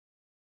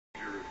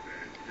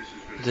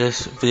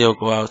This video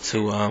go out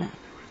to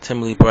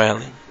Timothy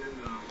Bradley.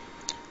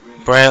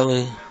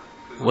 Bradley,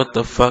 what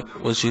the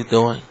fuck was you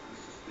doing?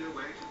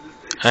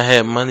 I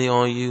had money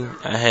on you.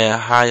 I had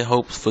high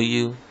hopes for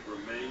you.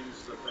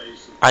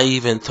 I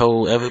even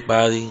told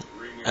everybody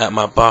at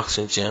my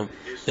boxing gym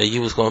that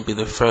you was gonna be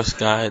the first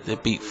guy to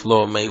beat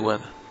Floyd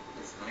Mayweather.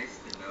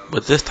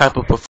 But this type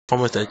of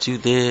performance that you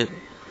did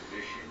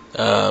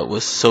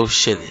was so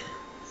shitty.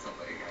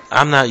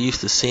 I'm not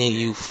used to seeing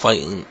you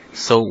fighting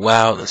so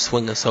wild and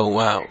swinging so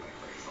wild.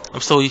 I'm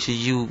so used to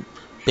you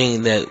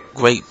being that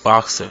great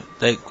boxer,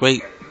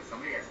 great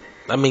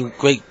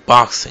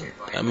boxing.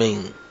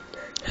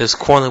 His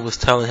corner was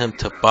telling him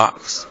to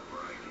box,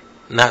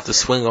 not to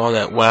swing all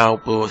that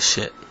wild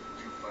bullshit.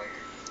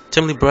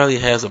 Timothy Bradley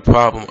has a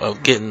problem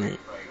of getting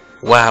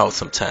wild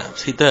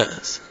sometimes. He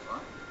does.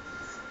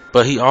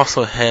 But he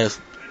also has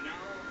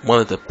one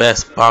of the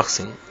best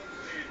boxing.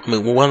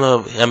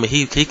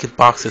 He could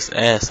box his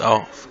ass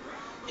off.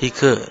 He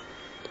could.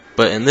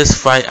 But in this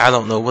fight, I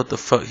don't know what the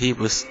fuck he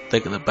was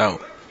thinking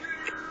about.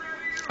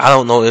 I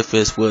don't know if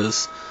it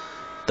was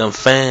them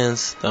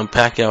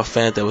Pacquiao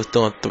fans that was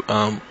doing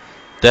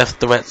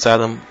death threats at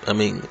him.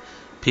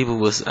 People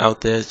was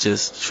out there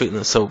just treating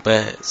him so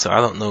bad. So I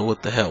don't know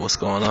what the hell was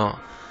going on.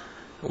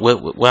 I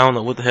don't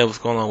know what the hell was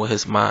going on with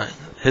his mind.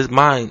 His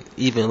mind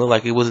even looked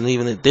like it wasn't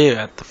even there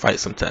at the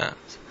fight sometimes.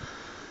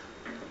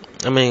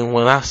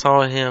 When I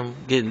saw him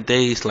getting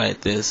dazed like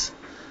this,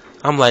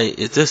 I'm like,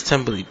 is this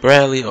Timothy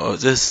Bradley or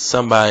is this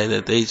somebody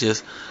that they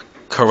just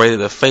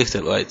created a face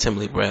that looked like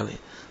Timothy Bradley?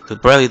 Because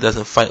Bradley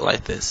doesn't fight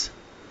like this.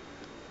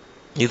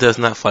 He does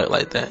not fight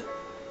like that.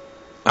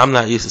 I'm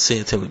not used to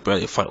seeing Timothy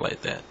Bradley fight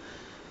like that.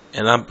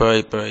 And I'm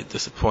very, very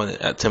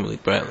disappointed at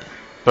Timothy Bradley.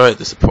 Very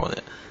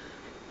disappointed.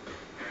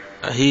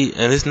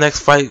 In his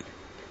next fight,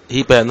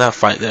 he better not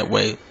fight that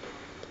way.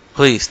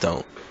 Please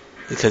don't.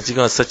 Because you're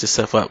going to set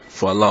yourself up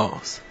for a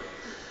loss.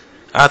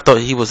 I thought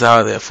he was out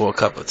of there for a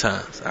couple of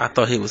times. I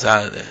thought he was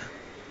out of there.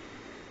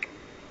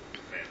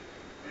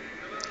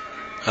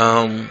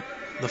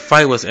 The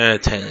fight was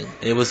entertaining.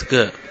 It was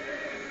good.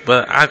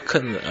 But I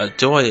couldn't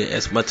enjoy it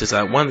as much as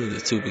I wanted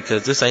it to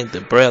because this ain't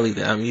the Bradley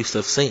that I'm used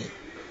to seeing.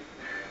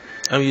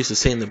 I'm used to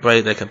seeing the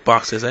Bradley that can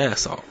box his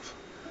ass off.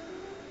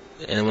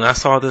 And when I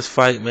saw this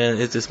fight, man,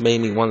 it just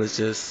made me want to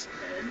just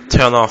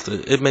turn off.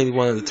 It made me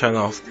want to turn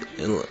off.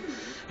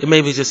 It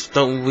made me just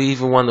don't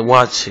even want to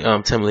watch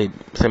Timothy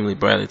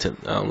Bradley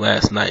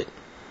last night.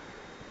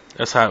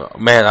 That's how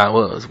mad I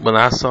was when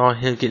I saw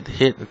him get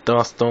hit and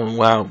throwing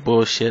wild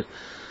bullshit.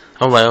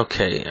 I'm like,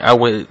 okay. I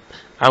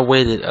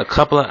waited a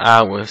couple of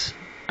hours.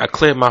 I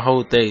cleared my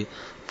whole day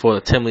for a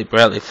Timothy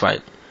Bradley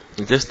fight.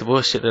 Is this the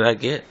bullshit that I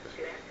get?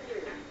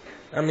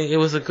 It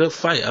was a good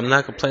fight. I'm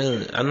not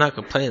complaining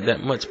that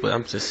much, but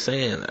I'm just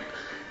saying,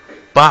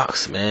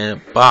 box,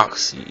 man,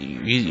 box.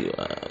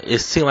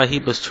 It seemed like he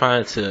was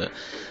trying to.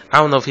 I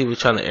don't know if he was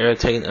trying to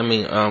irritate.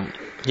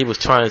 He was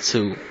trying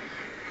to.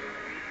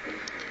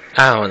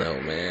 I don't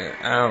know, man.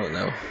 I don't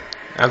know.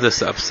 I'm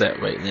just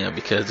upset right now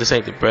because this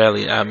ain't the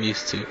Bradley I'm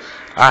used to.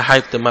 I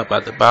hyped him up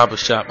at the barber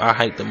shop. I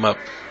hyped him up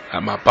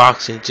at my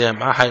boxing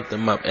gym. I hyped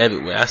him up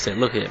everywhere. I said,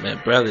 look here, man.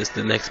 Bradley is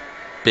the next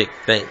big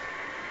thing.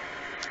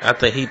 I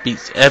think he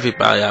beats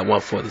everybody at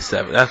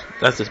 147.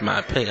 That's just my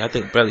opinion. I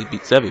think Bradley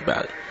beats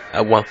everybody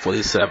at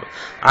 147.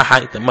 I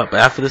hyped him up. But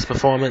after this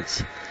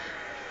performance,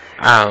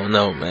 I don't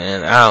know,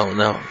 man. I don't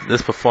know.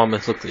 This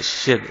performance looked as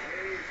shitty.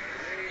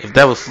 If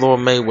that was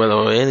Floyd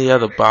Mayweather or any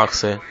other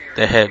boxer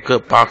that had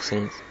good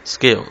boxing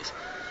skills,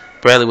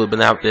 Bradley would have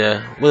been out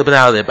there. Would have been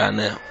out of there by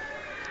now.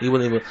 He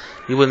wouldn't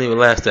even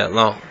last that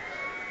long.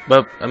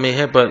 But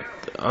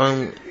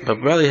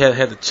Bradley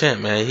had the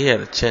chin, man. He had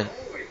a chin.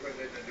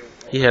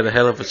 He had a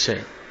hell of a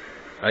chin.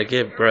 I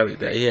give Bradley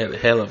that. He had a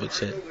hell of a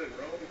chin.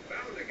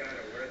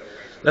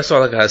 That's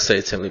all I gotta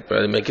say, Timothy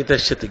Bradley, man. Get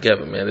that shit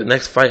together, man. The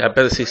next fight, I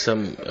better see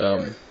some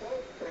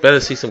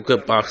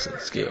good boxing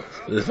skills.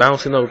 If I don't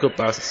see no good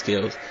boxing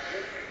skills,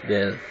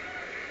 then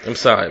I'm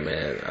sorry,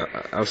 man.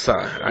 I'm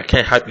sorry. I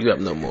can't hype you up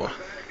no more.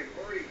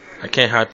 I can't hype